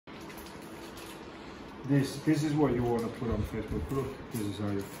This is what you want to put on Facebook. Look, this is how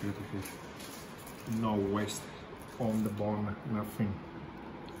you fillet the fish. No waste on the bone, nothing.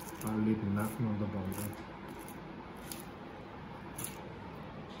 I leave nothing on the bone there.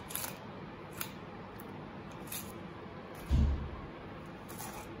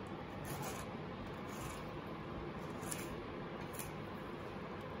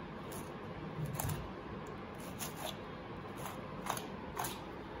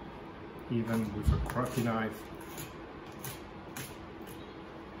 Even with a crappy knife.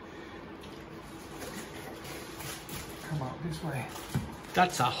 Come out this way.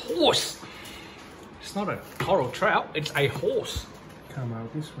 That's a horse. It's not a coral trout, it's a horse. Come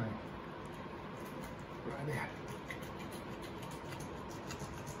out this way. Right there.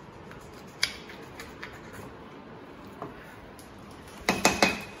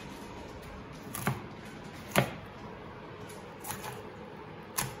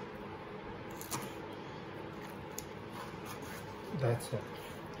 That's it.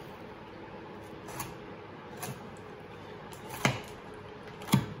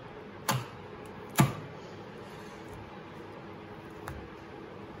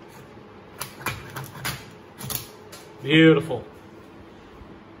 Beautiful.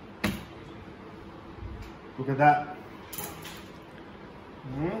 Look at that.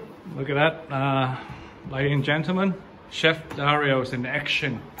 Look at that, ladies and gentlemen. Chef Dario's in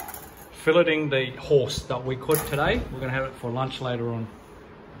action. Filleting the horse that we caught today. We're going to have it for lunch later on.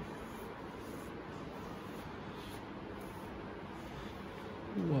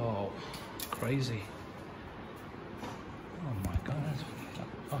 Whoa, crazy. Oh my god,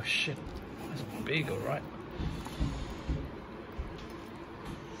 oh shit, that's big, alright.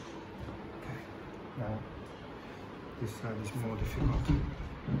 Okay, now this side is more difficult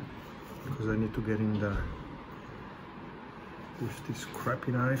because I need to get in there with this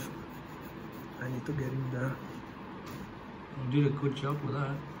crappy knife. I need to get in there. You did a good job with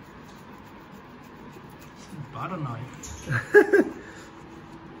that. It's a butter knife.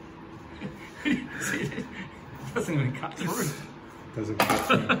 See, it doesn't even cut through. Doesn't cut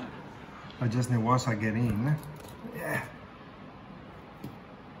through. I just need once I get in. Yeah.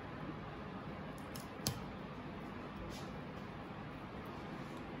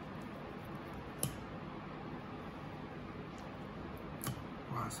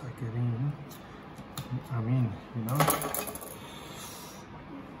 Once I get in, I mean, you know.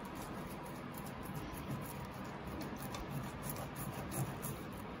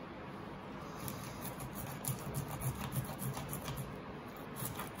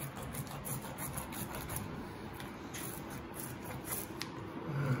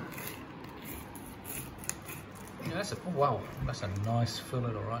 Yeah, that's a, wow, that's a nice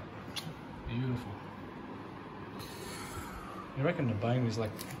fillet, all right. Beautiful. You reckon the bone is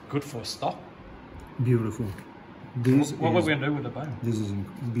like good for stock? Beautiful. This what are we gonna do with the bone? This is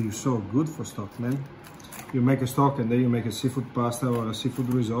be so good for stock, man. You make a stock and then you make a seafood pasta or a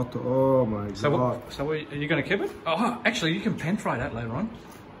seafood risotto. Oh my god! So are you gonna keep it? Oh, actually, you can pan fry that later on.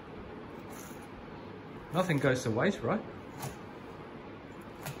 Nothing goes to waste, right?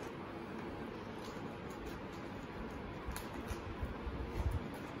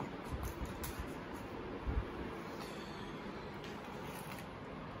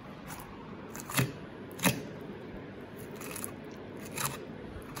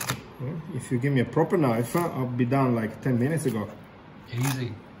 If you give me a proper knife, I'll be done like 10 minutes ago.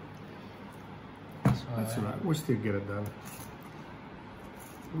 Easy. That's right. We still get it done.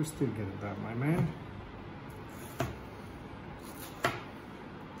 We still get it done, my man.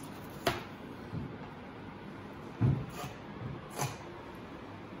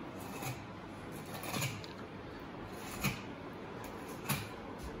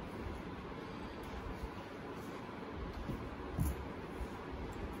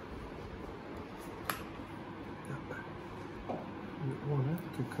 You want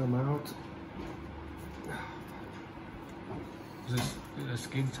it to come out. Is the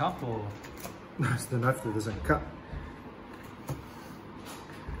skin tough or? It's the knife that doesn't cut.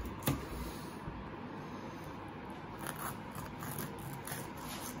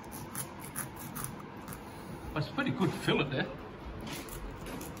 That's a pretty good fillet there.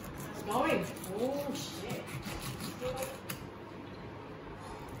 It's going. Oh shit.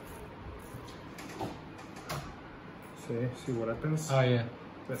 See what happens? Oh yeah.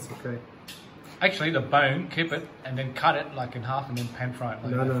 That's okay. Actually, the bone, keep it, and then cut it like in half and then pan fry it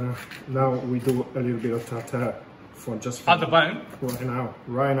like that. No. Now we do a little bit of tartare for just Oh, the bone?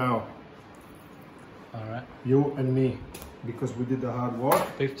 Right now. Alright. You and me, because we did the hard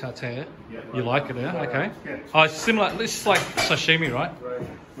work. Beef tartare. Yeah, You like it, yeah? Okay. Yeah. Oh, it's similar, this is like sashimi, right? Right.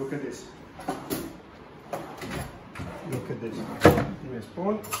 Look at this. Look at this. Give me a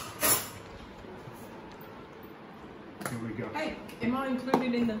spoon. Here we go. Hey, am I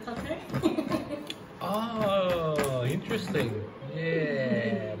included in the tattoo? Oh, interesting.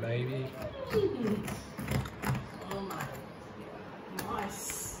 Yeah, baby. Oh my.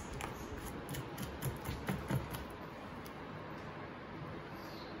 Nice.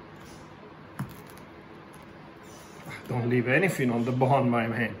 Don't leave anything on the bone, my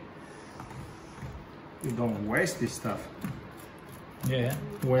man. You don't waste this stuff. Yeah.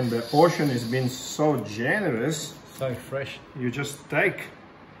 When the ocean has been so generous, So fresh. you just take.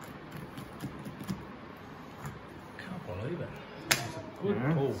 Can't believe it. That's a good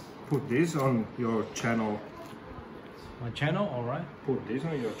Yeah. pull. Put this on your channel. My channel, alright. Put this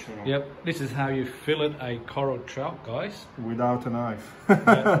on your channel. Yep, this is how you fillet a coral trout, guys. Without a knife.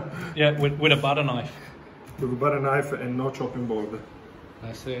 Yeah, with a butter knife. With a butter knife and no chopping board.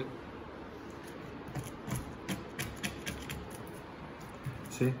 That's it.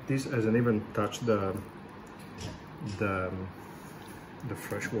 See, this hasn't even touched the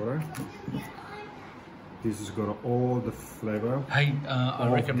fresh water. This has got all the flavor Hey, I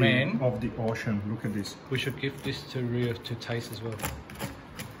recommend of the ocean. Look at this. we should give this to Rio to taste as well.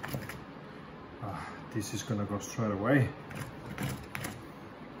 This is gonna go straight away.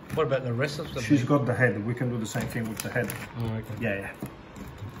 What about the rest of the She's meat? got the head. We can do the same thing with the head. Oh, okay. Yeah, yeah.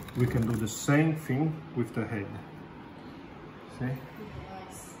 We can do the same thing with the head. See?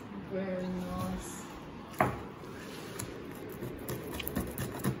 Nice. Very nice.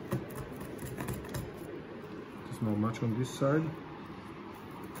 There's not much on this side.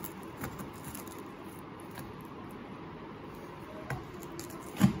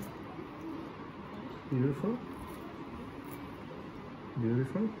 Beautiful.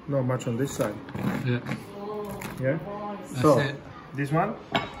 Beautiful. Not much on this side. Yeah. Oh, Yeah. nice. That's So it. this one,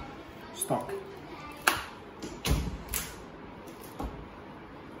 stock.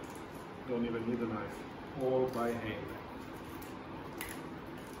 Don't even need a knife. All by hand.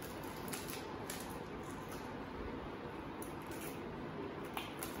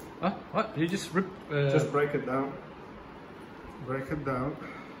 Huh? What? You just rip... Just break it down. Break it down.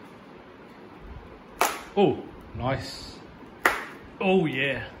 Oh, nice. Oh,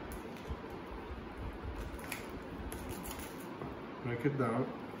 yeah. Break it down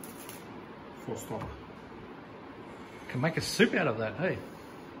for stock. Can make a soup out of that, hey?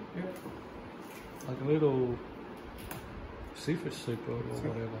 Yeah. Like a little seafood soup or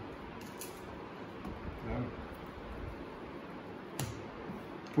whatever. Yeah.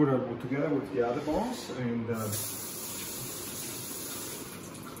 Put it together with the other bones and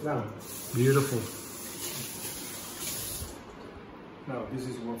now Beautiful. now this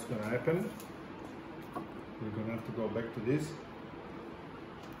is what's gonna happen. We're gonna have to go back to this.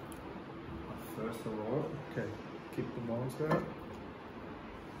 First of all, okay, keep the bones there.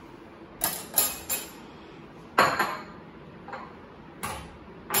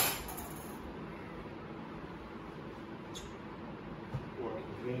 Working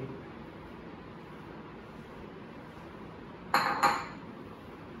clean.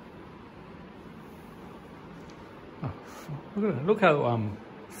 Oh, look at it. Look how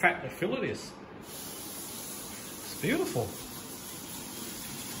fat the fillet is. It's beautiful.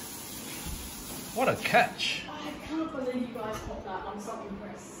 What a catch. I can't believe you guys caught that. I'm so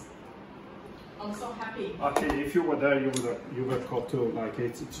impressed. I'm so happy. Okay, if you were there, you would have caught too. Like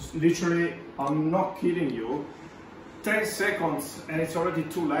it's literally, I'm not kidding you. 10 seconds and it's already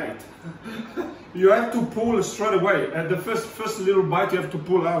too late. You have to pull straight away. At the first little bite, you have to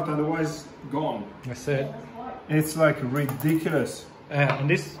pull out, otherwise gone. That's it. It's like ridiculous. And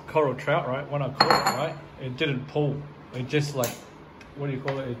this coral trout, right, when I caught it, right, it didn't pull. It just like, what do you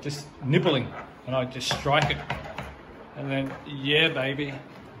call it? It just nibbling. And I just strike it. And then, yeah, baby.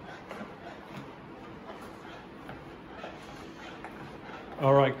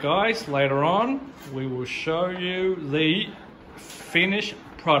 All right, guys, later on, we will show you the finished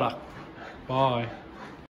product. Bye.